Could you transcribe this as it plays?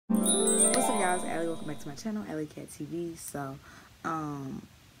What's up, guys? Allie, welcome back to my channel, AllyKatt TV. So, I'm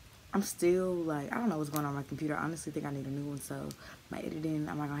still like, I don't know what's going on my computer. I honestly think I need a new one. So, my editing,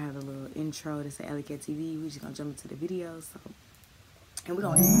 I'm not gonna have a little intro to say AllyKatt TV. We're just gonna jump into the video. So, and we're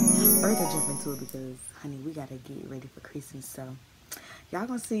gonna further jump into it because, honey, we gotta get ready for Christmas. So, y'all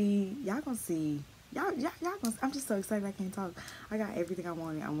gonna see. I'm just so excited I can't talk. I got everything I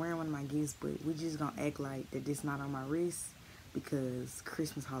wanted. I'm wearing one of my gifts, but we just gonna act like that this not on my wrist because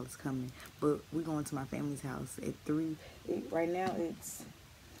Christmas haul is coming. But we're going to my family's house at 3. Right now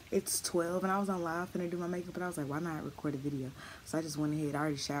it's 12, and I was on live finna do my makeup, but I was like, why not record a video? So I just went ahead. I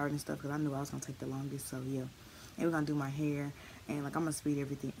already showered and stuff because I knew I was gonna take the longest. So yeah, and we're gonna do my hair, and like I'm gonna speed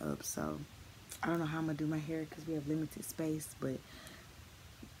everything up. So I don't know how I'm gonna do my hair because we have limited space, but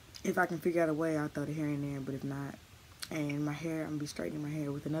if I can figure out a way, I'll throw the hair in there. But if not, and my hair, I'm gonna be straightening my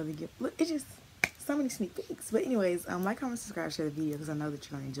hair with another gift. Look, it's just so many sneak peeks. But anyways, like, comment, subscribe, share the video because I know that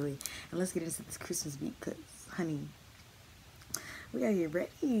you're gonna enjoy it. And let's get into this Christmas beat because, honey, we gotta get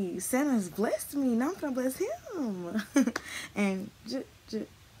ready. Santa's blessed me. Now I'm gonna bless him. And just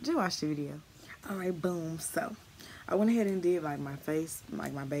watch the video. All right, boom. So I went ahead and did like my face,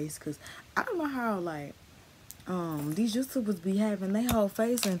 like my base, because I don't know how like these YouTubers be having their whole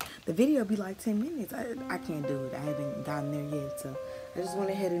face and the video be like 10 minutes. I can't do it. I haven't gotten there yet. So I just went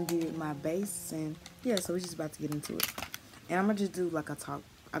ahead and did my base, and yeah, so we're just about to get into it. And I'm gonna just do like a talk.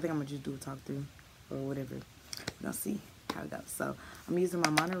 I think I'm gonna just do a talk through or whatever. We're gonna see how it goes. So I'm using my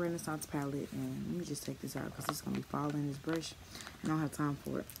Mono Renaissance palette, and let me just take this out because it's gonna be falling this brush and I don't have time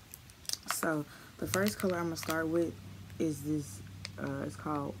for it. So the first color I'm gonna start with is this. It's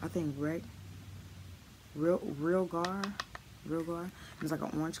called, I think, Real Gar. It's like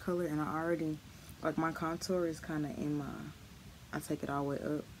an orange color, and I already, like, my contour is kind of in my, I take it all the way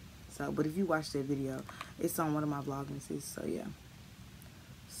up. So, but if you watch that video, it's on one of my vlogmases. So yeah,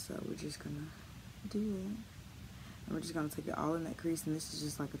 so we're just gonna do it, and we're just gonna take it all in that crease. And this is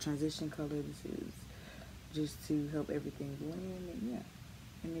just like a transition color. This is just to help everything blend, and yeah,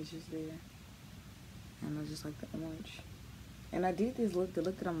 and it's just there. And I just like the orange. And I did this look, the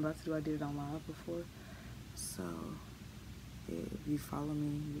look that I'm about to do, I did it on live before. So if you follow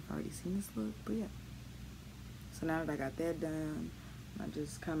me, you've already seen this look. But yeah, so now that I got that done, I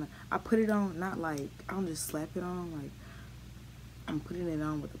just kind of, I put it on, not like I don't just slap it on, like I'm putting it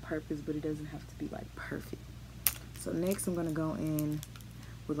on with a purpose, but it doesn't have to be like perfect. So next I'm gonna go in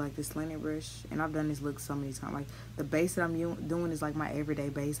with like this slanted brush, and I've done this look so many times. Like the base that I'm doing is like my everyday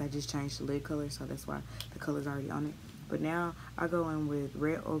base. I just changed the lid color, so that's why the color's already on it. But now I go in with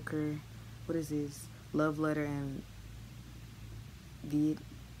red ochre, what is this, love letter, and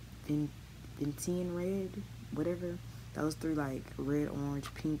Ventian red, whatever. Those 3 like red,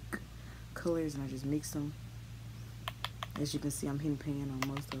 orange, pink colors, and I just mix them. As you can see, I'm hitting pan on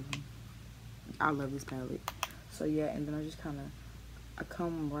most of them. I love this palette. So yeah, and then I just kind of, I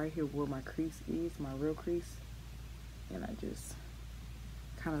come right here where my crease is, my real crease, and I just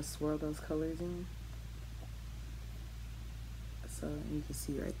kind of swirl those colors in. So you can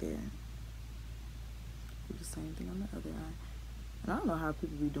see right there. Do the same thing on the other eye. And I don't know how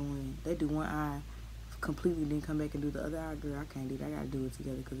people be doing. They do one eye completely, then come back and do the other eye. Girl, I can't do that. I gotta do it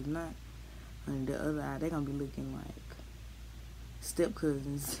together, because if not, on the other eye, they're gonna be looking like step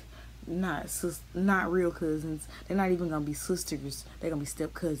cousins. Not real cousins. They're not even gonna be sisters. They're gonna be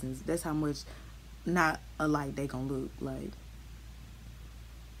step cousins. That's how much not alike they gonna look like,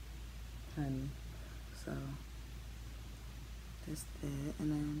 honey. So that's that.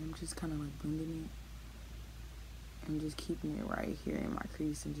 And then I'm just kind of like blending it and just keeping it right here in my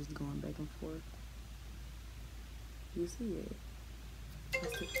crease and just going back and forth. You see it?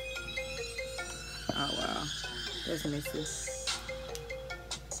 Oh wow, that's messy.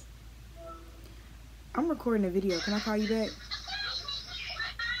 I'm recording a video. Can I call you back?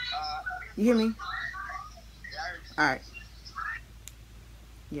 You hear me? Alright.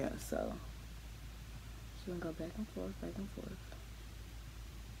 Yeah, so just gonna go back and forth, back and forth.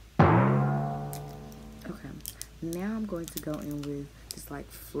 Okay. Now I'm going to go in with this like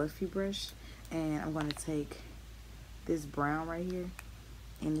fluffy brush, and I'm gonna take this brown right here,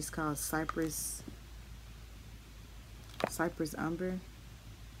 and it's called Cypress Umber.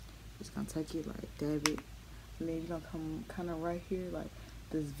 Just gonna take it, like dab it, and then you're gonna come kind of right here, like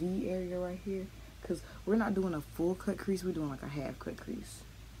this V area right here, because we're not doing a full cut crease, we're doing like a half cut crease.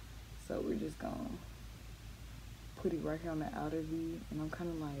 So we're just gonna put it right here on the outer V, and I'm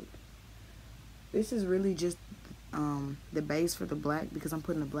kind of like, this is really just the base for the black, because I'm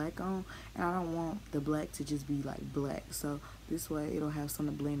putting the black on, and I don't want the black to just be like black, so this way it'll have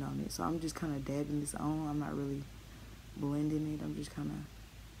something to blend on it. So I'm just kind of dabbing this on. I'm not really blending it. I'm just kind of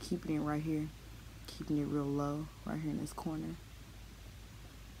keeping it right here, keeping it real low right here in this corner.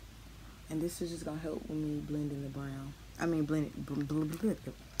 And this is just gonna help with me blending the brown. I mean,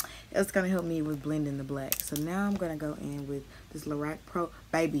 it's gonna help me with blending the black. So now I'm gonna go in with this Lorac Pro,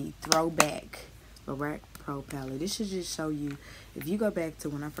 baby, throwback Lorac Pro palette. This should just show you, if you go back to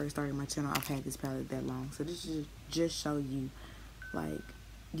when I first started my channel, I've had this palette that long. So this should just show you, like,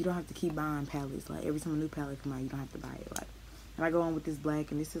 you don't have to keep buying palettes. Like, every time a new palette come out, you don't have to buy it. Like, and I go on with this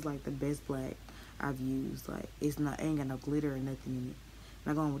black, and this is like the best black I've used. Like, it's not, ain't got no glitter or nothing in it.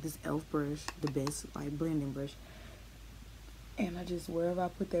 And I go on with this e.l.f. brush, the best, like, blending brush. And I just, wherever I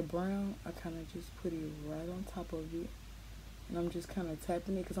put that brown, I kind of just put it right on top of it. And I'm just kind of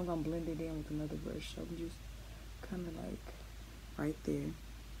tapping it because I'm going to blend it in with another brush. So I'm just kind of like right there.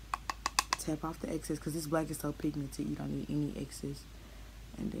 Tap off the excess because this black is so pigmented, you don't need any excess.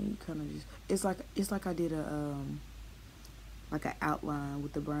 And then you kind of just, it's like I did a, like an outline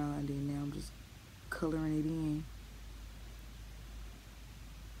with the brown, and then now I'm just coloring it in.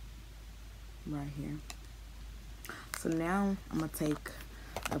 Right here. So now I'm gonna take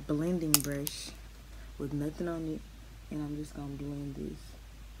a blending brush with nothing on it, and I'm just gonna blend this.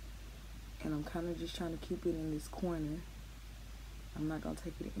 And I'm kind of just trying to keep it in this corner. I'm not gonna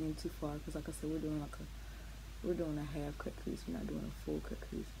take it in too far because, like I said, we're doing a half cut crease. We're not doing a full cut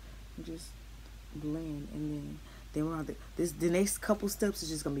crease. And just blend, and then we're gonna the next couple steps is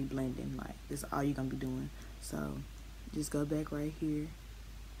just gonna be blending. Like, this is all you're gonna be doing. So just go back right here,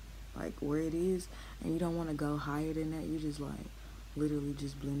 like where it is, and you don't want to go higher than that. You just like literally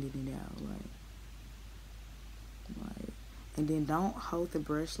just blending it out, like, and then don't hold the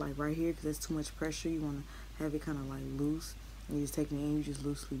brush like right here because that's too much pressure. You want to have it kind of like loose, and you just taking it in, you just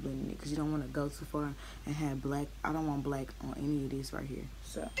loosely blending it because you don't want to go too far and have black. I don't want black on any of this right here.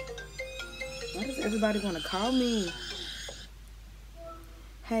 So why does everybody want to call me?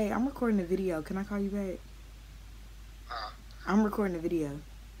 Hey, I'm recording a video. Can I call you back? I'm recording a video.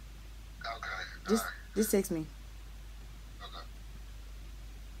 Okay. Just text me. Okay.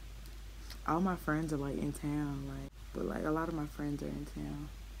 All my friends are like in town, like, but like a lot of my friends are in town.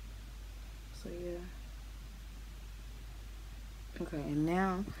 So yeah. Okay, and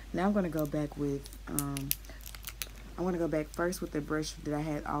now I'm gonna go back with I'm gonna go back first with the brush that I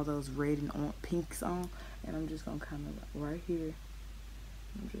had all those red and pinks on, and I'm just gonna kind of right here.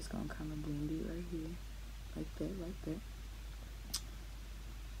 I'm just gonna kind of blend it right here, like that.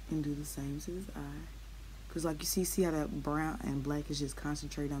 And do the same to this eye. Because like you see how that brown and black is just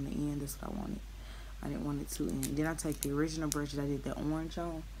concentrated on the end? That's what I wanted. I didn't want it to end. Then I take the original brush that I did the orange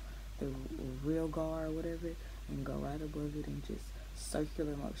on, the real guard or whatever, and go right above it and just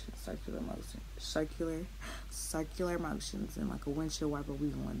circular motions, and like a windshield wiper, we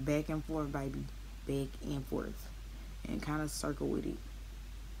going back and forth, baby. Back and forth. And kind of circle with it.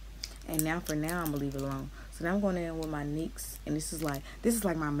 And now for now, I'm gonna leave it alone. So now I'm going in with my NYX, and this is like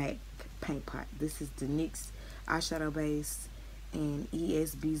my MAC paint pot. This is the NYX eyeshadow base in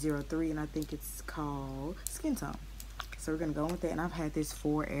ESB03, and I think it's called Skin Tone. So we're gonna go in with that, and I've had this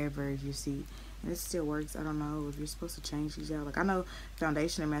forever, as you see, and it still works. I don't know if you're supposed to change these out. Like, I know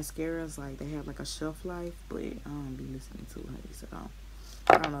foundation and mascaras, like, they have like a shelf life, but I don't be listening to it, so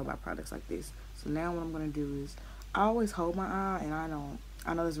I don't know about products like this. So now what I'm gonna do is, I always hold my eye, and I know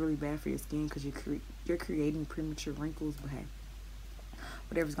it's really bad for your skin because you're creating premature wrinkles, but hey,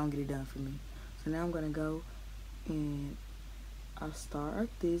 whatever's gonna get it done for me. So now I'm gonna go and I start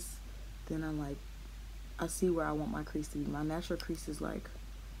this, then I see where I want my crease to be. My natural crease is like,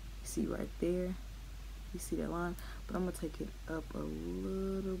 you see right there, you see that line, but I'm gonna take it up a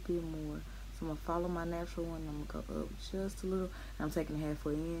little bit more. So I'm gonna follow my natural one, I'm gonna go up just a little, and I'm taking it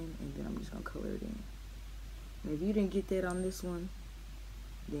halfway in, and then I'm just gonna color it in. And if you didn't get that on this one,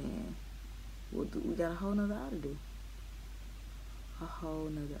 then we got a whole nother eye to do. A whole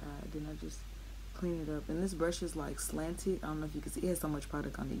nother eye. Then I just clean it up. And this brush is like slanted. I don't know if you can see. It has so much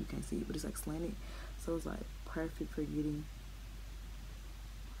product on it you can't see it, but it's like slanted. So it's like perfect for getting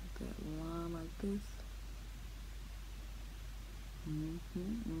like that line like this. And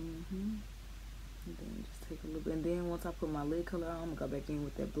then just take a little bit. And then once I put my lid color on, I'm gonna go back in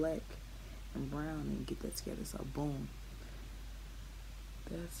with that black and brown and get that together. So boom.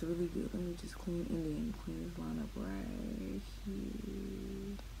 That's really good. Let me just clean this line up right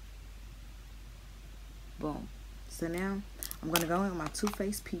here. Boom. So now I'm gonna go in with my Too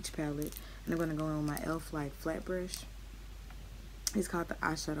Faced Peach palette, and I'm gonna go in with my e.l.f. like flat brush. It's called the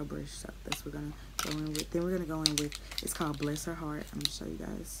eyeshadow brush, so that's what we're gonna go in with. Then we're gonna go in with, it's called Bless Her Heart. I'm gonna show you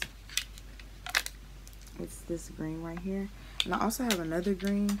guys. It's this green right here, and I also have another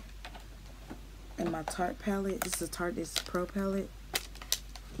green in my Tarte palette. This is a Tarte Pro palette.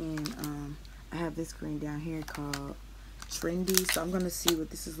 And I have this green down here called Trendy. So I'm gonna see what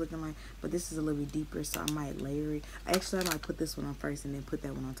this is looking like, but this is a little bit deeper, so I might layer it. Actually, I might put this one on first and then put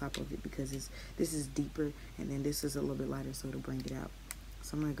that one on top of it, because this is deeper and then this is a little bit lighter, so it'll bring it out.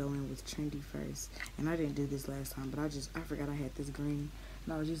 So I'm gonna go in with Trendy first. And I didn't do this last time, but I forgot I had this green,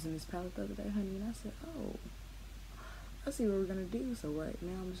 and I was using this palette the other day, honey, and I said, oh, I see what we're gonna do. So right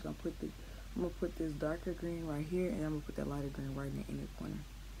now I'm just gonna put this darker green right here, and I'm gonna put that lighter green right in the inner corner.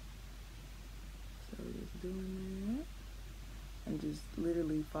 So just doing that. And just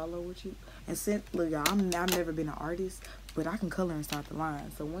literally follow what you, and look, y'all, I've never been an artist, but I can color inside the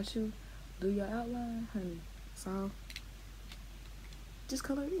line. So once you do your outline, honey, so just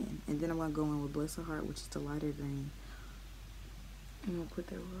color it in. And then I'm gonna go in with Bless Her Heart, which is the lighter green. I'm gonna put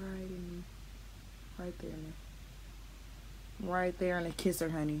that right there, and a kisser,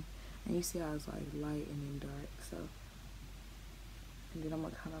 honey. And you see how it's like light and then dark. So, and then I'm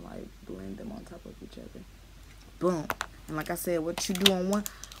gonna kind of like blend them on top of each other. Boom. And like I said, what you do on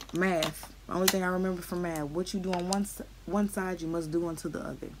math, the only thing I remember from math, what you do on one side, you must do onto the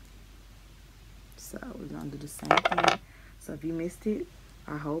other. So we're gonna do the same thing. So if you missed it,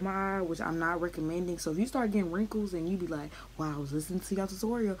 I hold my eye, which I'm not recommending. So if you start getting wrinkles and you be like, wow, I was listening to y'all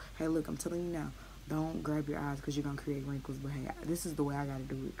tutorial, hey, look, I'm telling you now, don't grab your eyes, because you're gonna create wrinkles. But hey, this is the way I gotta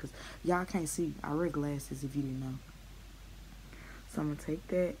do it, because y'all can't see. I wear glasses if you didn't know. So I'm gonna take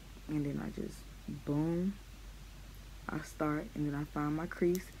that, and then I just boom. I start, and then I find my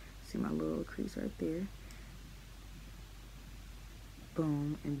crease. See my little crease right there.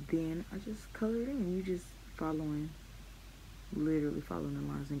 Boom. And then I just color it in. You just literally following the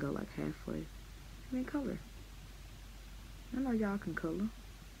lines, and go like halfway. And then color. I know y'all can color.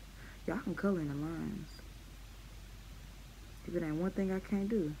 Y'all can color in the lines. If it ain't one thing I can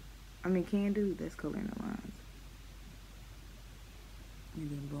do, that's color in the lines. And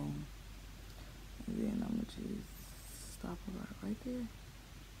then boom. And then I'm gonna just stop it right there.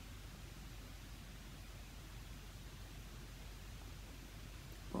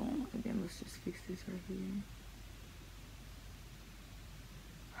 Boom. And then let's just fix this right here.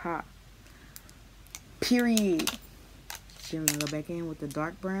 Hot. Period. Then we're gonna go back in with the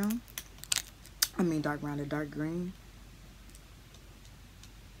dark brown. The dark green.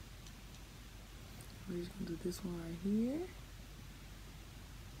 We're just gonna do this one right here.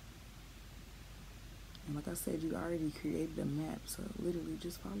 And like I said, you already created a map, so literally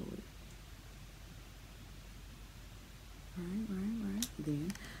just follow it. Right.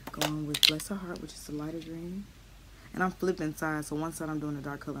 Then going with Bless Her Heart, which is the lighter green. And I'm flipping sides, so one side I'm doing the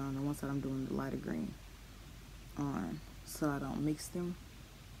dark color on, and one side I'm doing the lighter green on, so I don't mix them.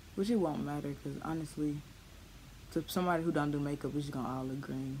 Which it won't matter, because honestly, to somebody who don't do makeup, it's just gonna all look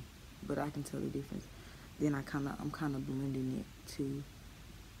green. But I can tell the difference. Then I'm kind of blending it too,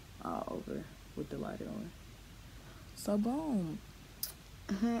 all over with the lighter on. So boom.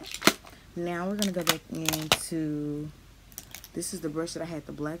 Now we're gonna go back into, this is the brush that I had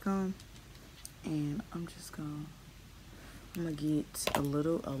the black on, and I'm gonna get a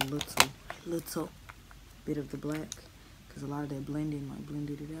little bit of the black, because a lot of that blending like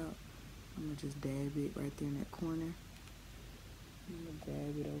blended it out. I'm gonna just dab it right there in that corner. I'm gonna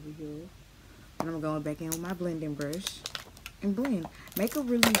dab it over here, and I'm going back in with my blending brush and blend. Makeup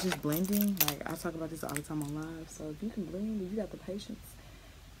really is just blending. Like, I talk about this all the time on live. So if you can blend, if you got the patience,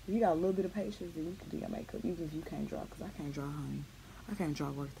 if you got a little bit of patience, then you can do your makeup, even if you can't draw. Because I can't draw, honey. I can't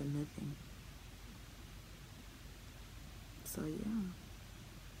draw worth of nothing. So yeah.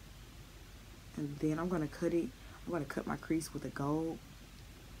 And then I'm gonna cut it. I'm gonna cut my crease with a gold.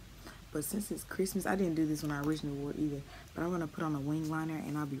 But since it's Christmas, I didn't do this when I originally wore it either. But I'm gonna put on a wing liner,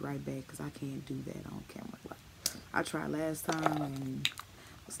 and I'll be right back, because I can't do that on camera. Like, I tried last time and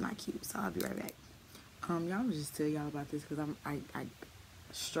it's not cute, so I'll be right back. Y'all, I'm gonna just tell y'all about this, because I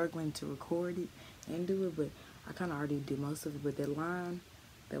struggling to record it and do it, but I kind of already did most of it. But that line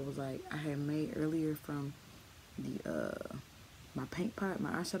that was like I had made earlier from the my paint pot,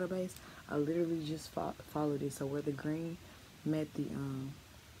 my eyeshadow base, I literally just followed it. So where the green met the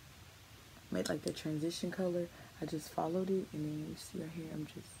made like the transition color, I just followed it, and then you see right here, I'm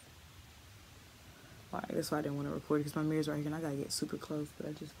just like, that's why I didn't want to record it, because my mirror's right here and I gotta get super close. But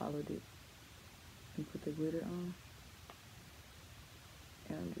I just followed it and put the glitter on,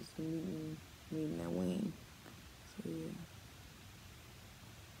 and I'm just meeting that wing. So yeah.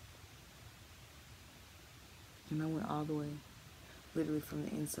 And I went all the way, literally from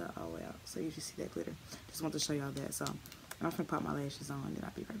the inside all the way out. So you just see that glitter. Just want to show y'all that. So I'm gonna pop my lashes on, and then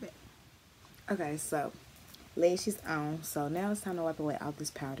I'll be right back. Okay, so lashes on. So now it's time to wipe away all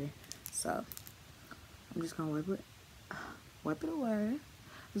this powder. So I'm just gonna wipe it away.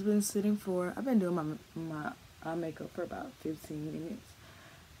 It's been sitting for, I've been doing my eye makeup for about 15 minutes.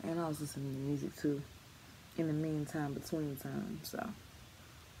 And I was listening to music too in the meantime, between time, so.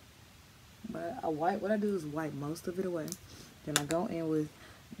 But what I do is wipe most of it away. Then I go in with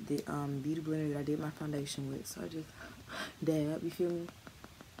the beauty blender that I did my foundation with. So I just dab, you feel me?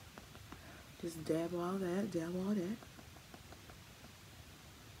 Just dab all that, dab all that.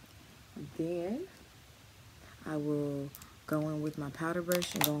 Then I will go in with my powder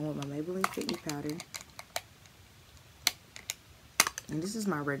brush and go in with my Maybelline Fit Me powder. And this is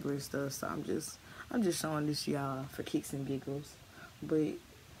my regular stuff, so I'm just showing this y'all for kicks and giggles. But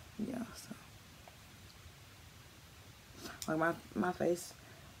yeah, so like my face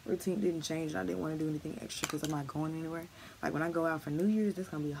routine didn't change. I didn't want to do anything extra because I'm not going anywhere. Like when I go out for New Year's, that's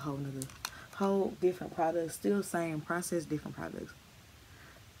gonna be a whole different product. Still same process, different products.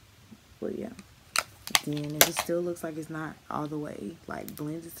 But yeah. Then if it still looks like it's not all the way like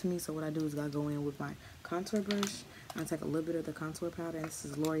blended to me, so what I do is I go in with my contour brush. I take a little bit of the contour powder, and this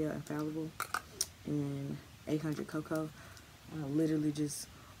is L'Oreal Infallible and 800 Cocoa. I literally just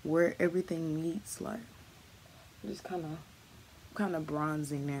where everything meets, like just kind of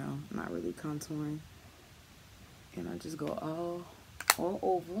bronzing now, not really contouring, and I just go all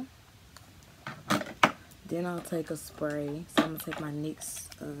over. Then I'll take a spray. So I'm gonna take my NYX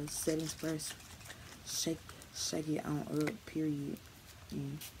setting spray, shake it on up, period.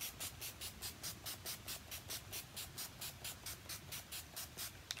 And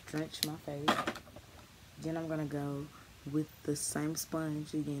drench my face. Then I'm gonna go with the same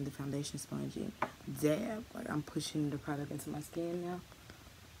sponge again, the foundation sponge, and dab, like I'm pushing the product into my skin now.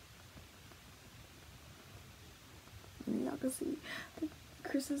 And y'all can see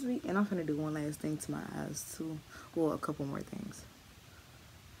Christmas week. And I'm gonna do one last thing to my eyes too. Well, a couple more things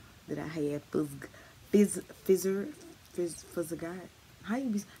that I had. Fizzer guy. How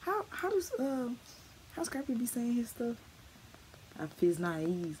Scrappy be saying his stuff? I fizz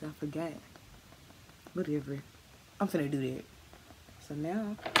naive. I forgot. Whatever. I'm finna do that. So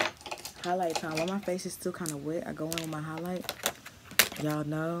now, highlight time. While my face is still kind of wet, I go in with my highlight. Y'all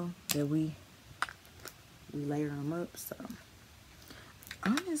know that we layer them up. So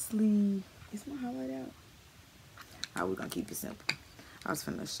honestly, is my highlight out? Oh, we're gonna keep it simple. I was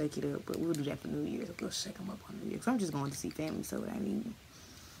finna shake it up, but we'll do that for New Year's. We'll shake them up on New Year's. I'm just going to see family, so I need.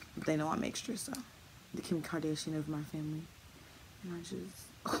 But they know I'm extra, so the Kim Kardashian of my family. And I just.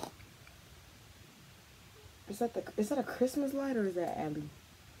 Oh. Is that a Christmas light or is that Ally?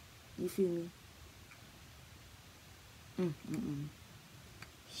 You feel me?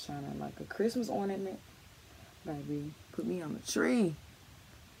 Shining like a Christmas ornament, baby. Put me on the tree.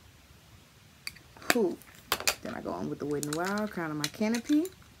 Cool. Then I go on with the Wet n Wild, crown of my canopy.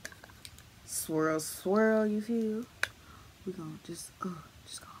 Swirl, swirl, you feel? We're gonna just go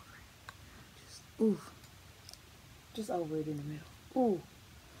over it. Just over it in the middle. Ooh.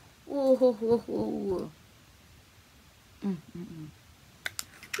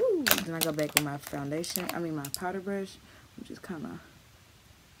 Then I go back with my my powder brush, and just kind of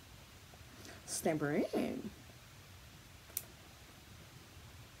stamp her in.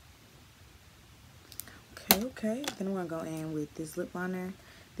 Okay. Then I'm gonna go in with this lip liner.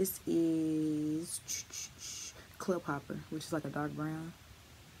 This is Club Hopper, which is like a dark brown.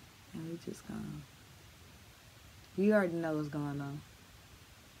 And we just gonna. You already know what's going on.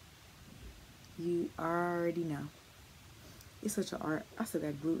 You already know. It's such an art. I still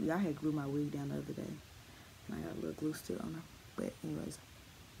got glue. I had glued my wig down the other day. And I got a little glue still on her. But anyways.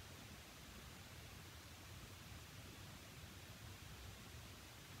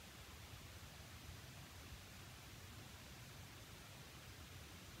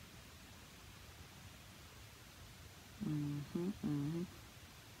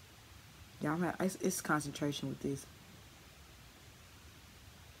 Yeah, it's concentration with this.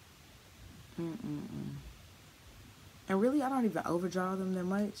 And really, I don't even overdraw them that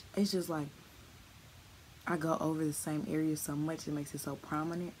much. It's just like, I go over the same area so much, it makes it so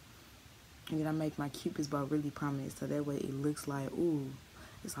prominent. And then I make my cupid's bow really prominent, so that way it looks like, ooh,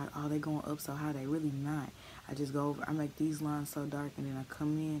 it's like, oh, they going up so high. They really not. I just go over, I make these lines so dark, and then I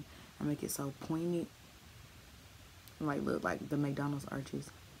come in, I make it so pointed. Like, look like the McDonald's arches.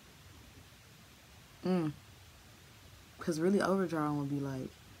 Because really overdrawing would be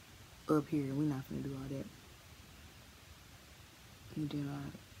like up here. We're not going to do all that. And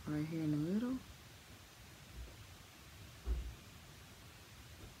then right here in the middle.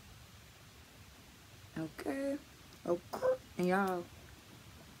 Okay. And y'all,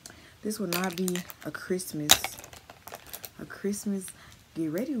 this will not be a Christmas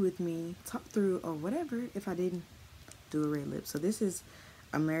get ready with me, talk through or whatever if I didn't do a red lip. So this is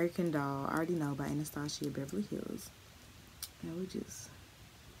American Doll, I already know, by Anastasia Beverly Hills. And we just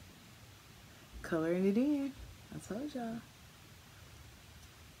coloring it in. I told y'all.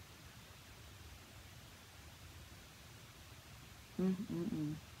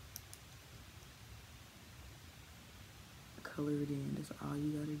 Color it in. That's all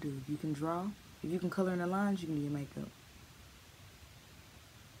you gotta do. If you can draw, if you can color in the lines, you can do your makeup.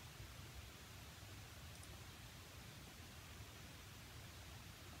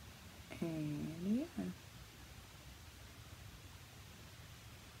 And yeah.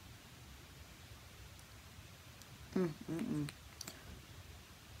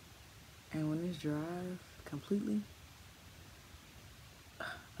 And when it's dry completely,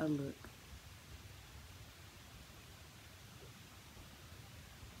 a look.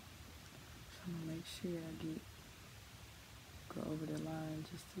 Trying to make sure I go over the line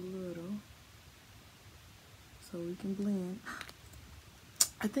just a little so we can blend.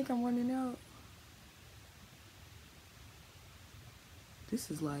 I think I'm running out. This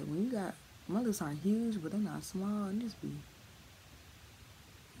is like when you got, my lips aren't huge, but they're not small, and just be, you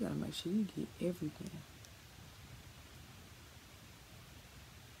gotta make sure you get everything.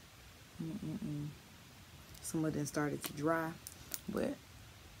 Some of them started to dry, but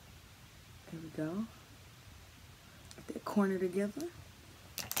there we go. Get that corner together.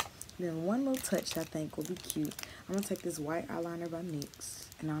 Then one little touch I think will be cute. I'm gonna take this white eyeliner by NYX,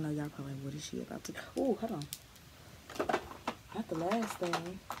 and I know y'all probably like, what is she about to? Oh, hold on. Not the last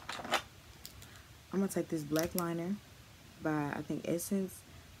thing. I'm gonna take this black liner by, I think, Essence.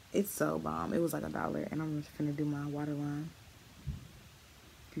 It's so bomb. It was like $1, and I'm just gonna do my waterline.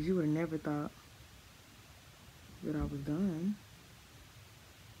 Cause you would have never thought that I was done.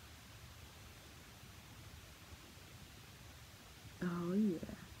 Oh yeah.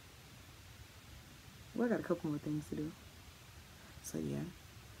 Well, I got a couple more things to do. So yeah,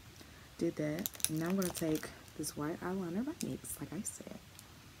 did that. And now I'm gonna take this white eyeliner by NYX, like I said,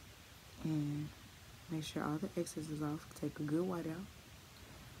 and make sure all the excess is off. Take a good white out.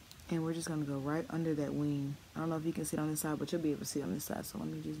 And we're just gonna go right under that wing. I don't know if you can see it on this side, but you'll be able to see it on this side. So let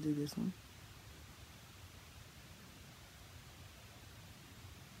me just do this one.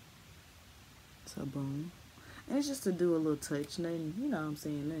 So boom. And it's just to do a little touch. Nothing, you know what I'm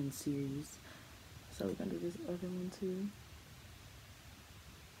saying, nothing serious. So we're gonna do this other one too.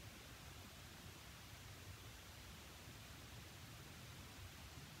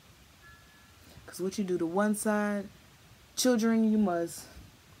 Because what you do to one side, children, you must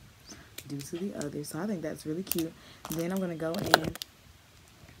do to the other. So I think that's really cute. Then I'm going to go in.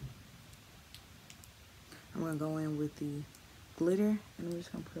 I'm going to go in with the glitter. And I'm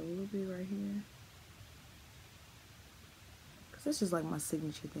just going to put a little bit right here. Because that's just like my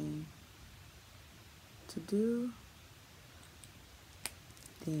signature thing to do.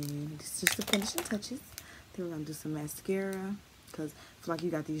 Then it's just the finishing touches. Then we're going to do some mascara. Because I feel like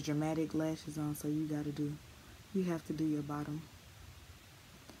you got these dramatic lashes on. So you have to do your bottom.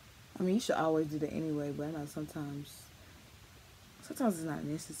 I mean, you should always do that anyway, but I know sometimes it's not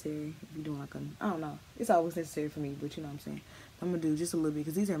necessary if you're doing like I don't know. It's always necessary for me, but you know what I'm saying. I'm going to do just a little bit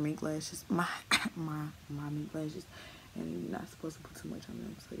because these are mink lashes, my mink lashes, and you're not supposed to put too much on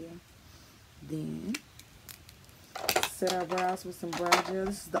them, so yeah. Then, set our brows with some brow gel.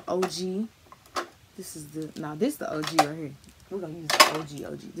 This is the OG. This is the OG right here. We're going to use the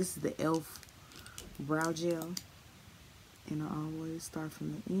OG. This is the e.l.f. brow gel. And I always start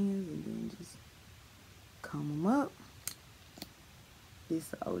from the ends and then just comb them up. This is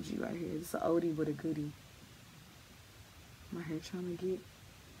the OG right here. This is an oldie but a goodie. My hair trying to get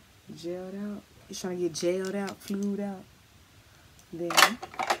gelled out. It's trying to get gelled out, flued out. Then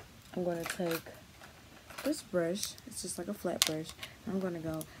I'm going to take this brush. It's just like a flat brush. I'm going to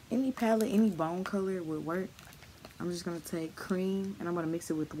go, any palette, any bone color would work. I'm just going to take cream and I'm going to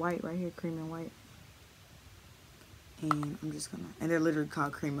mix it with white right here, cream and white. And I'm just gonna, and they're literally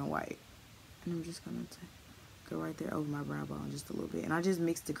called cream and white. And I'm just gonna go right there over my brow bone just a little bit. And I just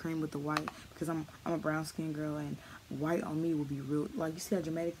mixed the cream with the white because I'm a brown skin girl, and white on me will be real, like, you see how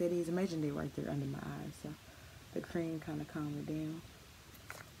dramatic that is? Imagine they right there under my eyes. So the cream kind of calmed it down.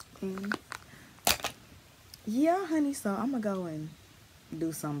 And yeah, honey, so I'm gonna go and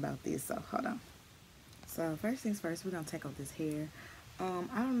do something about this. So hold on. So first things first, we're gonna take off this hair.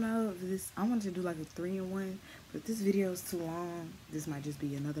 I don't know if this, I wanted to do like a 3-in-1, but if this video is too long, this might just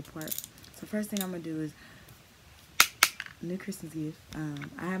be another part. So first thing I'm going to do is, new Christmas gift.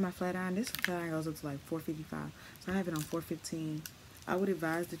 I have my flat iron. This flat iron goes up to like $4.55. So I have it on $4.15. I would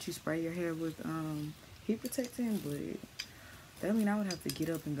advise that you spray your hair with heat protectant, but that means I would have to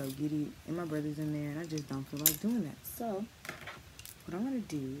get up and go get it. And my brother's in there, and I just don't feel like doing that. So what I'm going to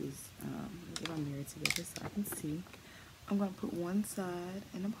do is, get my mirror together so I can see. I'm going to put one side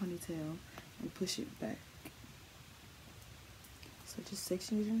in a ponytail and push it back. So just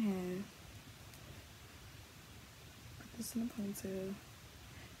section it in half. Put this in a ponytail.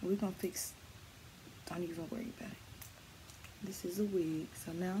 And we're going to fix, don't even worry about it. This is a wig.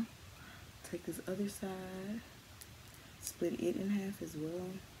 So now, take this other side, split it in half as well.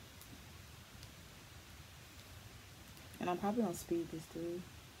 And I'm probably going to speed this through.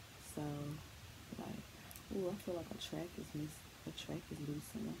 So, like, ooh, I feel like a track is loose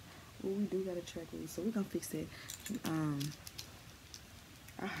somewhere. Ooh, we do got a track loose. So we're going to fix that.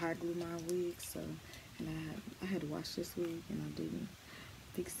 I hot glue my wig, so, and I had to wash this wig, and I didn't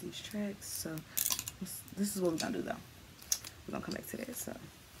fix these tracks. So this is what we're going to do, though. We're going to come back to that. So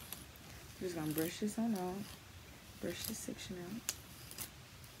we're just going to brush this on off. Brush this section out.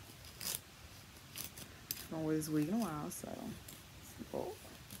 I'm going to wear this wig in a while, so it's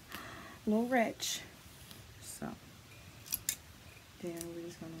a little wretch. So then we're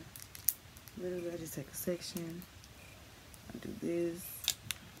just going to literally just take a section. I'll do this.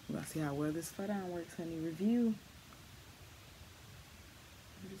 We're going to see how well this flat iron works, honey. Review.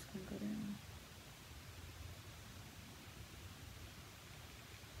 I'm just going to go down.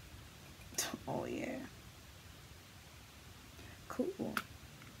 Oh, yeah. Cool.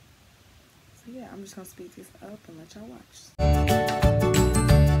 So, yeah, I'm just going to speed this up and let y'all watch.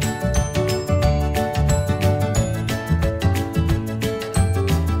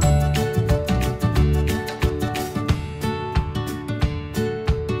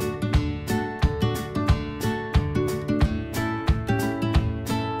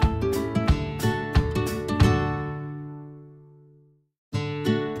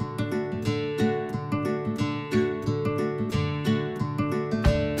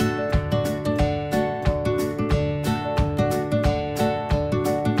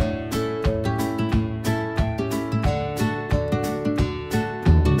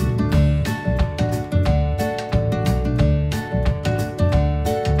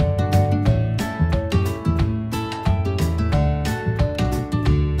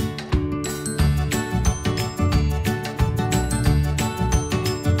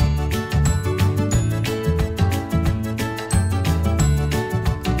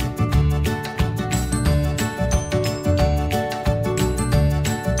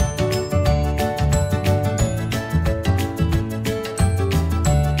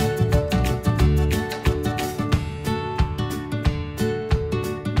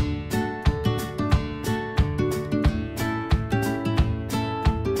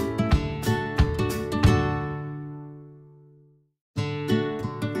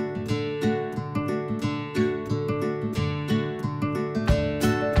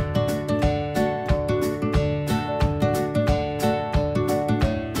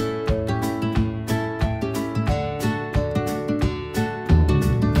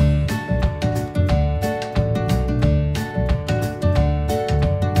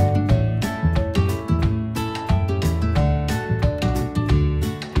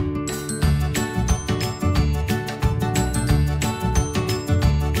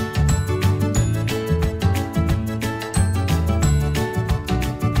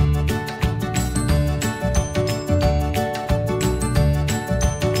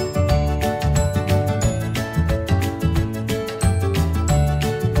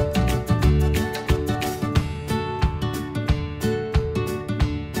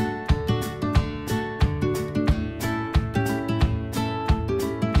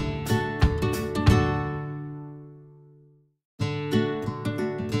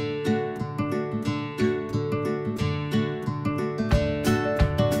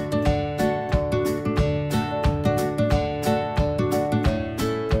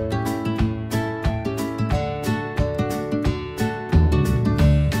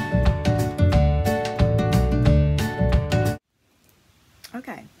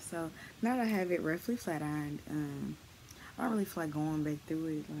 Okay, so now that I have it roughly flat ironed, I don't really feel like going back through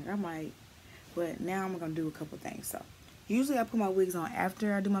it. Like I might, but now I'm gonna do a couple things. So usually I put my wigs on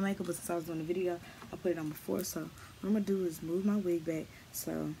after I do my makeup, but since I was doing the video, I put it on before. So what I'm gonna do is move my wig back.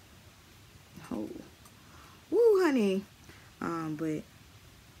 So, oh, woo, honey. But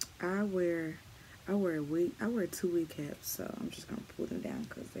I wear a wig. I wear 2 wig caps, so I'm just gonna pull them down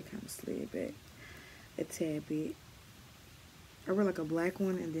because they kind of slid back a tad bit. I wear like a black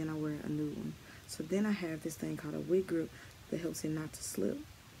one, and then I wear a new one. So then I have this thing called a wig grip that helps it not to slip.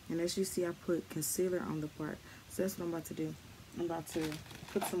 And as you see, I put concealer on the part. So that's what I'm about to do. I'm about to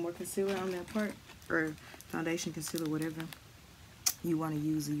put some more concealer on that part, or foundation, concealer, whatever you want to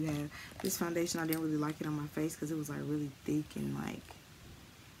use. You have this foundation. I didn't really like it on my face because it was like really thick and like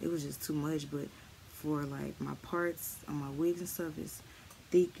it was just too much. But for like my parts on my wigs and stuff, it's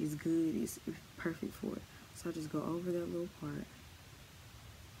thick, it's good, it's perfect for it. So I just go over that little part.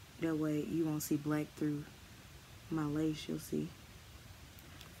 That way you won't see black through my lace. You'll see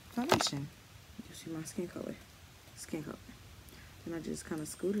foundation. You'll see my skin color. Then I just kind of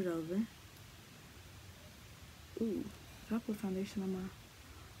scoot it over. Ooh, did I put foundation on my...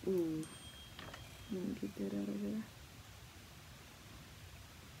 Ooh, let me get that out of there.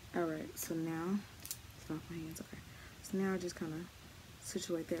 Alright, so now, it's off my hands, okay. So now I just kind of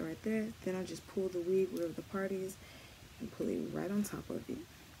situate that right there. Then I just pull the wig, wherever the part is, and pull it right on top of it.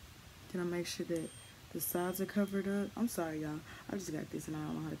 Then I make sure that the sides are covered up. I'm sorry, y'all. I just got this and I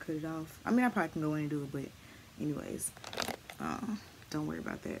don't know how to cut it off. I mean, I probably can go in and do it, but anyways, don't worry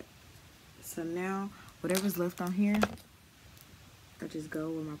about that. So now, whatever's left on here, I just go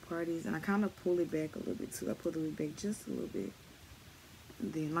with my parties, and I kind of pull it back a little bit too. I pull the wig back just a little bit.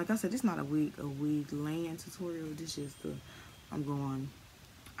 And then, like I said, this is not a wig laying tutorial. This is just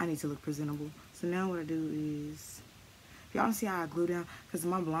I need to look presentable. So now what I do is, if y'all want to see how I glue down, because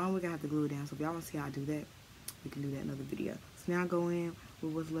my blonde wig I have to glue it down. So if y'all want to see how I do that, we can do that in another video. So now I go in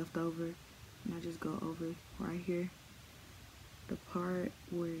with what's left over, and I just go over right here, the part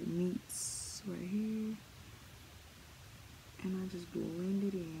where it meets right here, and I just blend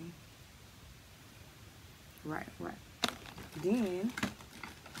it in. Right. Then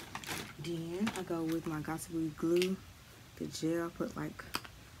I go with my Gossip glue, the gel. I put like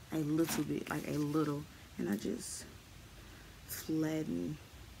a little bit, and I just flatten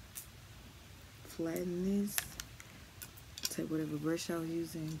this. Take whatever brush I was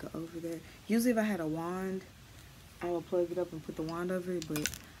using, go over there. Usually if I had a wand, I would plug it up and put the wand over it, but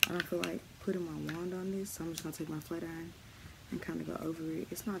I don't feel like putting my wand on this, so I'm just gonna take my flat iron and kind of go over it.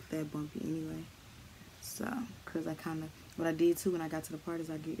 It's not that bumpy anyway. So, cause what I did too when I got to the part is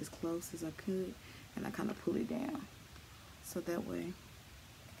I get as close as I could, and I kind of pull it down, so that way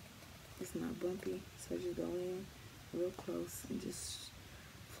it's not bumpy. So I just go in real close and just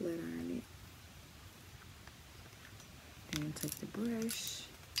flat iron it. Then take the brush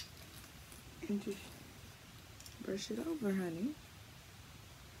and just brush it over, honey.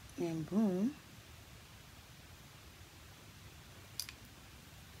 And boom.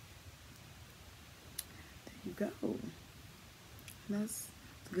 There you go. That's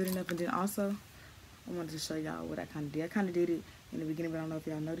good enough. And then also, I wanted to show y'all what I kind of did. I kind of did it in the beginning, but I don't know if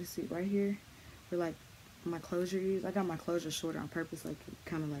y'all noticed it right here. Where like my closure is. I got my closure shorter on purpose, like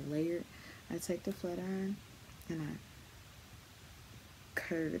kind of like layered. I take the flat iron and I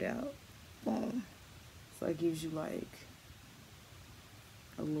curve it out. Boom. So it gives you like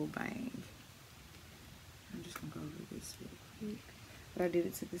a little bang. I'm just gonna go over this real quick. But I did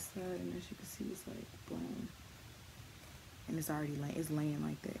it to this side, and as you can see, it's like boom. And it's already laying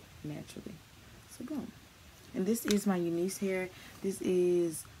like that naturally. So boom. And this is my Eunice hair. This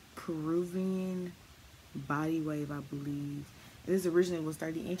is Peruvian Body Wave, I believe. This originally was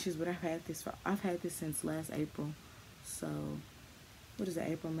 30 inches, but I've had this since last April. So what is it?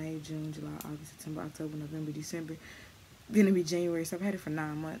 April, May, June, July, August, September, October, November, December. Then it'll be January. So I've had it for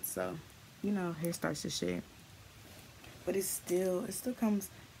 9 months. So, you know, hair starts to shed. But it still comes.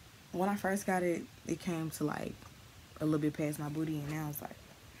 When I first got it, it came to like a little bit past my booty, and now it's like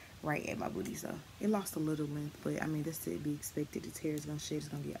right at my booty. So it lost a little length, but I mean, that's to be expected. Its hair is gonna shed, it's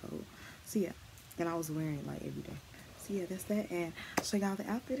gonna get old. So yeah, and I was wearing it like every day. So yeah, that's that, and I'll show y'all the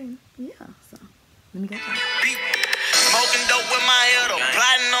outfit, and yeah, so let me go. Smoking dope with my head up,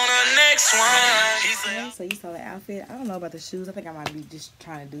 plotting on the next one. Yeah, so you saw the outfit. I don't know about the shoes. I think I might be just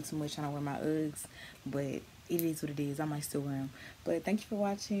trying to do too much, trying to wear my Uggs, but it is what it is. I might still wear them. But thank you for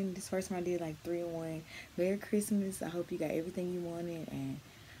watching. This first one I did like 3-in-1. Merry Christmas. I hope you got everything you wanted, and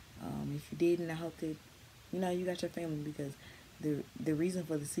if you didn't, I hope that you know you got your family, because the reason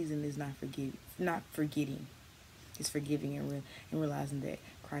for the season is not forgetting. It's forgiving and realizing that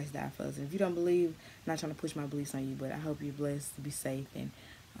Christ died for us. And if you don't believe, I'm not trying to push my beliefs on you, but I hope you're blessed to be safe, and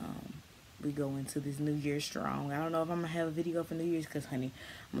we go into this new year strong. I don't know if I'm going to have a video for New Year's, because, honey,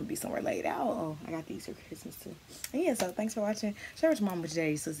 I'm going to be somewhere laid out. Oh, I got these for Christmas, too. And, yeah, so thanks for watching. Share with your mama,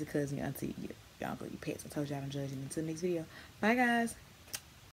 daddy, sister, cousin, your auntie, your uncle, your pets. I told you I don't judge. And until the next video, bye, guys.